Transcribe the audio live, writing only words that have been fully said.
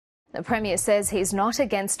The Premier says he's not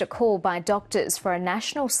against a call by doctors for a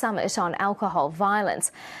national summit on alcohol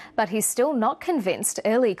violence, but he's still not convinced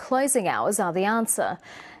early closing hours are the answer.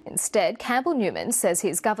 Instead, Newman says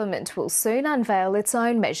his government will soon unveil its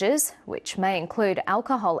own measures, which may include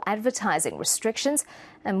alcohol advertising restrictions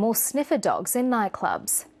and more sniffer dogs in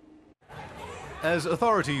nightclubs. As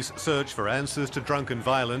authorities search for answers to drunken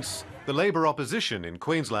violence, the Labor opposition in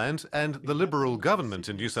Queensland and the Liberal government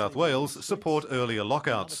in New South Wales support earlier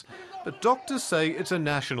lockouts. But doctors say it's a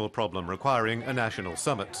national problem requiring a national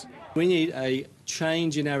summit. We need a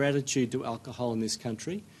change in our attitude to alcohol in this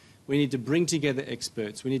country. We need to bring together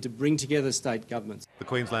experts. We need to bring together state governments. The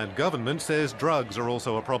Queensland government says drugs are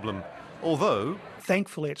also a problem, although...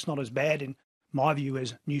 Thankfully, it's not as bad in my view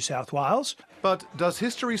as New South Wales. But does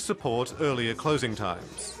history support earlier closing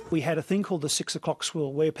times? We had a thing called the 6 o'clock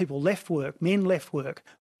swill where people left work, men left work,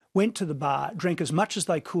 went to the bar, drank as much as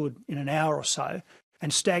they could in an hour or so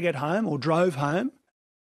and staggered home or drove home,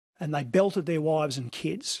 and they belted their wives and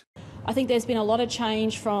kids. I think there's been a lot of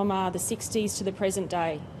change from the 60s to the present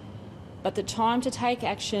day, but the time to take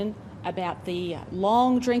action about the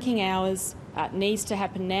long drinking hours needs to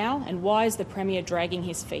happen now. And why is the Premier dragging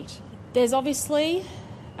his feet? There's obviously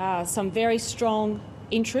some very strong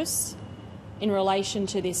interests in relation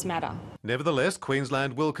to this matter. Nevertheless,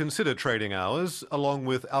 Queensland will consider trading hours, along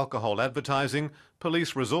with alcohol advertising,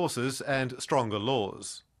 police resources and stronger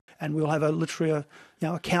laws. And we'll have literally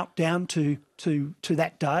a countdown to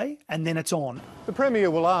that day, and then it's on. The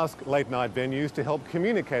Premier will ask late-night venues to help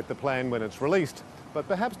communicate the plan when it's released. But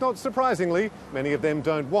perhaps not surprisingly, many of them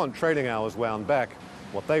don't want trading hours wound back.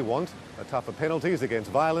 What they want are tougher penalties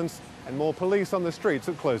against violence and more police on the streets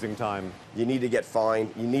at closing time. You need to get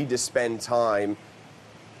fined. You need to spend time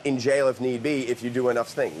in jail if need be if you do enough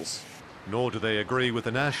things. Nor do they agree with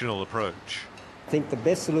the national approach. I think the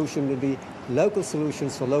best solution will be local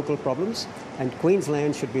solutions for local problems, and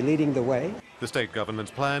Queensland should be leading the way. The state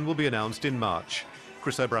government's plan will be announced in March.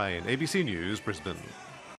 Chris O'Brien, ABC News, Brisbane.